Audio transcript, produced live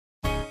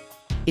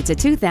It's a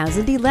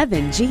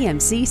 2011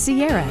 GMC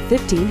Sierra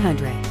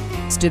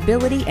 1500.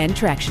 Stability and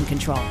traction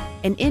control,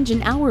 an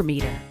engine hour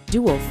meter,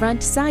 dual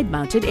front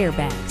side-mounted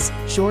airbags,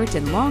 short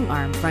and long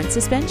arm front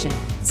suspension,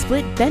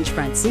 split bench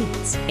front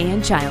seats,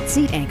 and child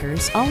seat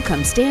anchors all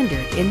come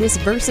standard in this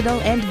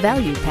versatile and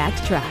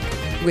value-packed truck.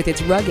 With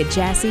its rugged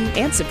chassis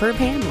and superb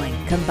handling,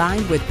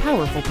 combined with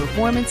powerful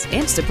performance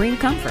and supreme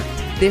comfort,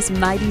 this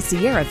mighty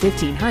Sierra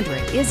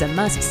 1500 is a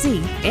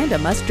must-see and a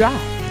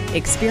must-drive.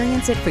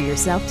 Experience it for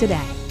yourself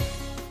today.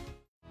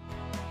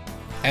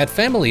 At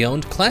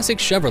family-owned classic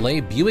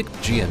Chevrolet Buick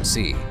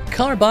GMC,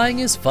 car buying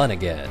is fun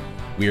again.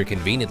 We are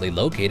conveniently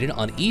located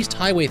on East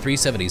Highway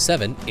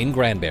 377 in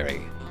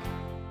Granbury.